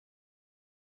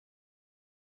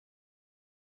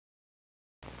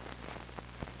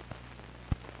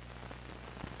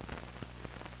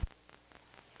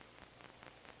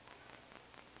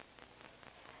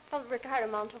Well, Ricardo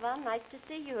Montalban, nice to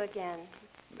see you again.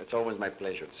 It's always my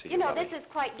pleasure to see you, You know, Bobbie. this is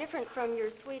quite different from your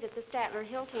suite at the Statler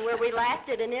Hilton where we last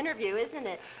did an interview, isn't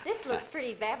it? This looks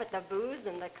pretty bad with the booze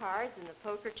and the cards and the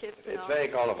poker chips and It's all. very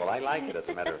colorful. I like it, as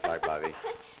a matter of fact, Bobbie.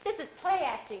 This is play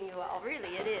acting, you all.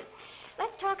 Really, it is.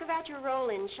 Let's talk about your role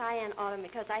in Cheyenne Autumn,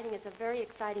 because I think it's a very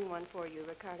exciting one for you,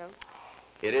 Ricardo.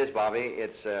 It is, Bobbie.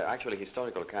 It's actually a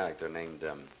historical character named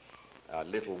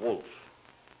Little Wolf.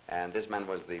 And this man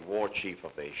was the war chief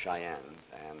of the Cheyennes.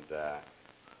 And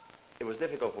it was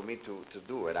difficult for me to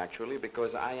do it, actually,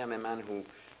 because I am a man who,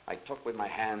 I talk with my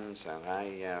hands, and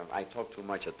I talk too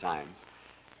much at times.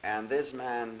 And this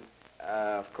man,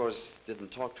 of course,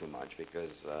 didn't talk too much,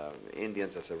 because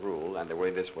Indians, as a rule, and the way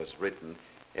this was written,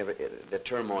 the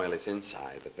turmoil is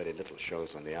inside, but very little shows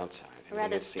on the outside. A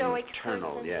rather stoic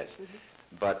internal, person. yes.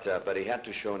 Mm-hmm. But he had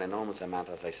to show an enormous amount,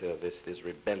 as I said, of this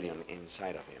rebellion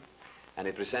inside of him. And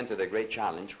it presented a great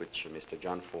challenge, which Mr.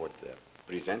 John Ford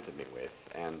presented me with.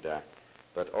 And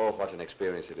but oh, what an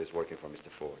experience it is working for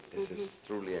Mr. Ford. This is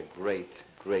truly a great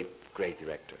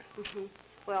director.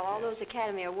 Well, all those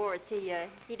Academy Awards, he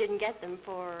didn't get them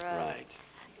for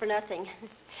for nothing.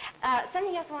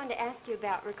 Something else I wanted to ask you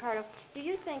about, Ricardo. Do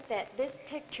you think that this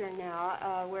picture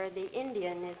now, where the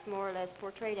Indian is more or less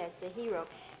portrayed as the hero,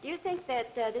 do you think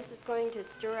that this is going to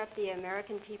stir up the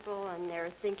American people and their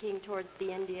thinking towards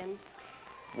the Indian?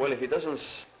 Well, if it doesn't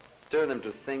stir them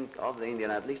to think of the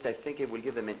Indian, at least I think it will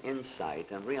give them an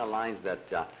insight and realize that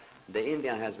the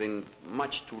Indian has been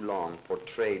much too long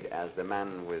portrayed as the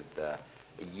man with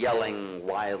yelling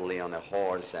wildly on a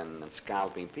horse and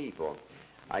scalping people.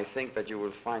 I think that you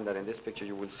will find that in this picture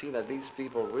you will see that these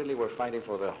people really were fighting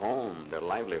for their home, their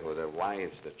livelihood, their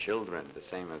wives, their children, the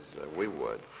same as we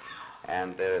would.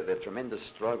 And the tremendous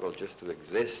struggle just to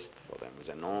exist for them was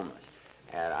enormous.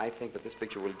 And I think that this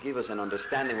picture will give us an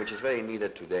understanding which is very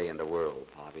needed today in the world,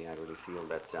 Bobbie. I really feel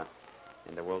that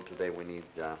in the world today we need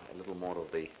a little more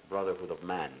of the brotherhood of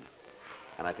man.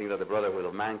 And I think that the brotherhood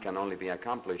of man can only be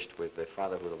accomplished with the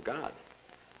fatherhood of God.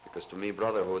 Because to me,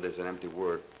 brotherhood is an empty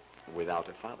word without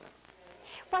a father.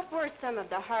 What were some of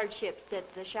the hardships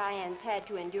that the Cheyennes had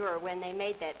to endure when they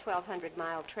made that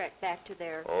 1,200-mile trek back to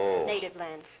their native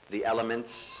land? The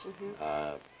elements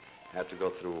had to go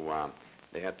through.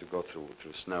 They had to go through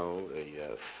snow,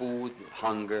 the food,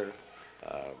 hunger,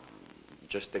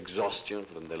 just exhaustion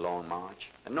from the long march.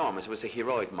 Enormous. It was a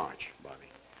heroic march, Bobbie.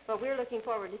 Well, we're looking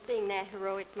forward to seeing that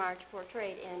heroic march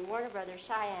portrayed in Warner Brothers'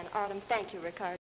 Cheyenne Autumn. Thank you, Ricardo.